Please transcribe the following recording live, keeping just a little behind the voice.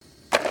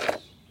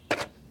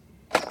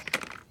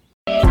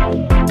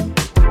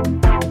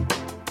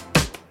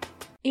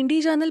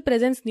Indie Journal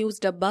presents News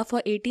Dabba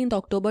for 18th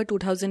October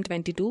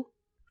 2022.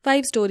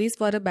 5 stories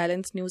for a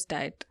balanced news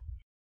diet.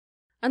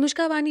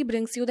 Anushka Vani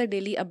brings you the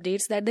daily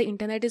updates that the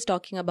internet is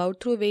talking about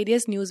through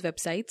various news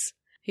websites.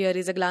 Here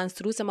is a glance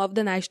through some of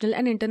the national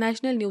and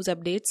international news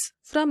updates.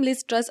 From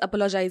Liz Truss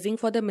apologizing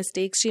for the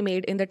mistakes she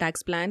made in the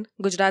tax plan,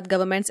 Gujarat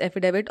government's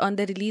affidavit on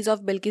the release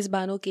of Bilkis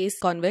Bano case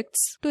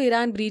convicts, to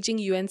Iran breaching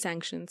UN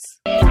sanctions.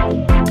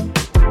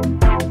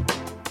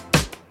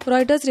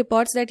 Reuters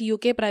reports that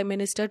UK Prime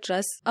Minister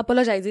Truss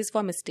apologizes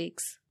for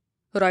mistakes.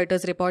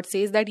 Reuters report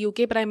says that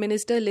UK Prime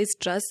Minister Liz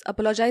Truss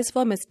apologized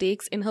for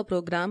mistakes in her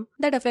program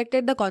that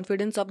affected the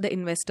confidence of the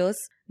investors.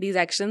 These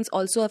actions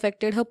also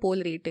affected her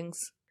poll ratings.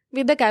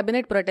 With the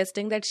cabinet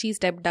protesting that she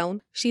stepped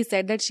down, she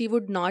said that she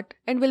would not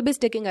and will be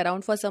sticking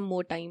around for some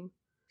more time.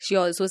 She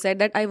also said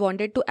that I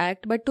wanted to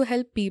act but to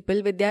help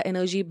people with their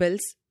energy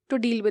bills to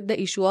deal with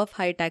the issue of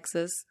high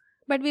taxes.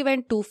 But we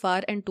went too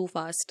far and too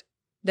fast.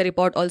 The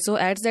report also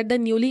adds that the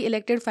newly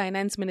elected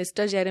Finance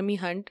Minister Jeremy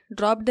Hunt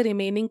dropped the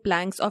remaining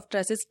planks of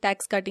Truss's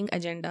tax-cutting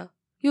agenda.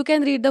 You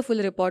can read the full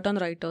report on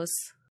Reuters.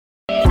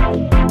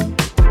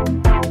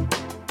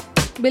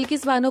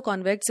 Bilkis Bano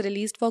convicts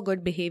released for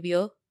good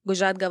behaviour,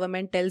 Gujarat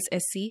government tells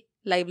SC,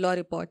 Live Law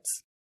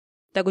reports.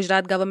 The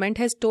Gujarat government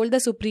has told the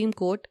Supreme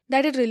Court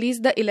that it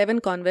released the 11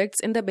 convicts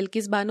in the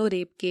Bilkis Bano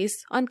rape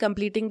case on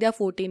completing their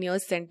 14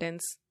 years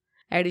sentence.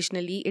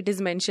 Additionally, it is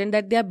mentioned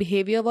that their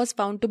behavior was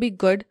found to be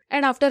good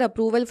and after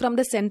approval from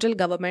the central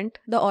government,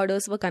 the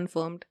orders were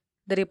confirmed.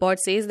 The report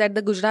says that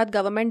the Gujarat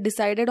government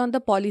decided on the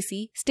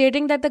policy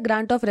stating that the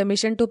grant of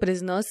remission to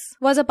prisoners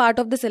was a part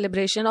of the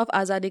celebration of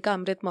Azadi Ka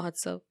Amrit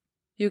Mahotsav.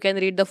 You can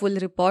read the full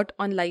report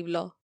on Live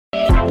Law.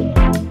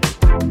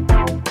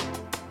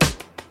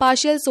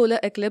 Partial solar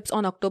eclipse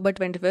on October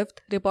 25th,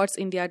 reports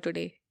India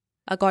Today.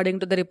 According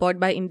to the report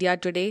by India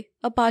Today,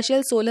 a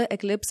partial solar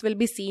eclipse will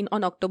be seen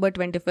on October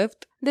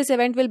 25th. This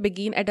event will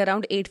begin at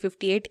around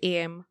 8:58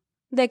 am.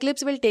 The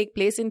eclipse will take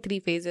place in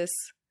 3 phases.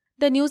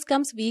 The news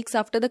comes weeks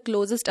after the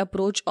closest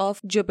approach of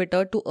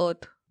Jupiter to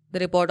Earth. The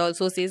report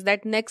also says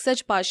that next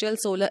such partial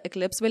solar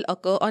eclipse will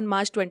occur on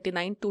March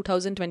 29,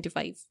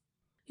 2025.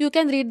 You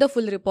can read the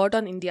full report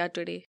on India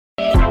Today.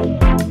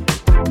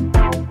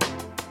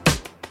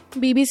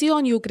 BBC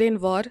on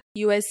Ukraine war,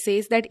 US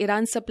says that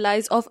Iran's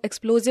supplies of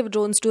explosive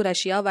drones to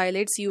Russia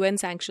violates UN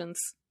sanctions.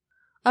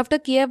 After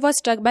Kiev was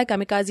struck by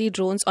kamikaze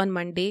drones on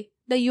Monday,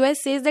 the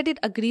US says that it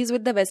agrees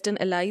with the Western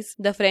allies,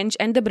 the French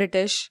and the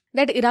British,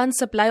 that Iran's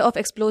supply of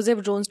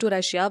explosive drones to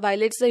Russia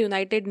violates the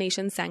United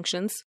Nations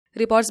sanctions,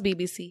 reports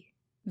BBC.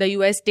 The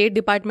US State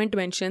Department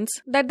mentions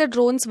that the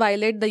drones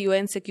violate the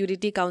UN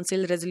Security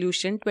Council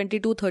Resolution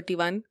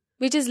 2231,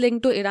 which is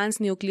linked to Iran's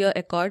nuclear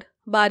accord,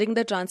 barring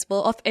the transfer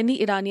of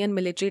any Iranian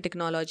military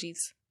technologies.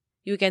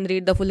 You can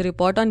read the full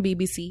report on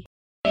BBC.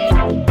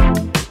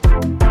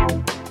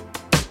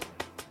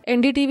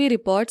 NDTV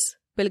reports,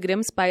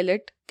 Pilgrim's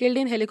pilot killed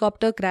in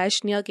helicopter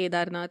crash near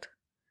Kedarnath.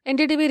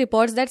 NDTV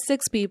reports that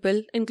 6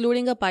 people,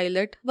 including a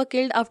pilot, were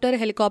killed after a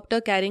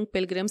helicopter carrying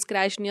pilgrims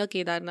crashed near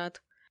Kedarnath.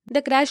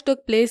 The crash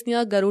took place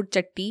near Garud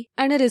Chatti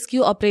and a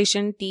rescue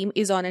operation team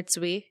is on its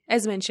way,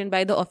 as mentioned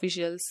by the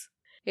officials.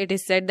 It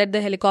is said that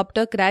the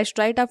helicopter crashed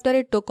right after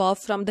it took off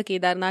from the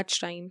Kedarnath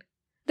shrine.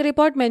 The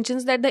report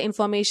mentions that the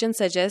information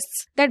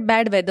suggests that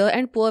bad weather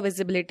and poor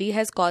visibility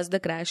has caused the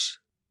crash.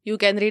 You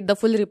can read the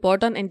full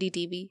report on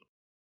NDTV.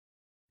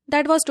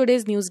 That was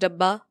today's News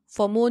Dabba.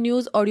 For more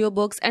news,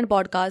 audiobooks and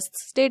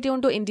podcasts, stay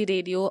tuned to Indie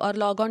Radio or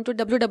log on to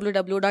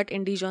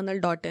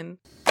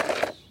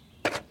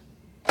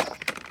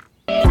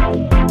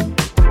www.indiejournal.in.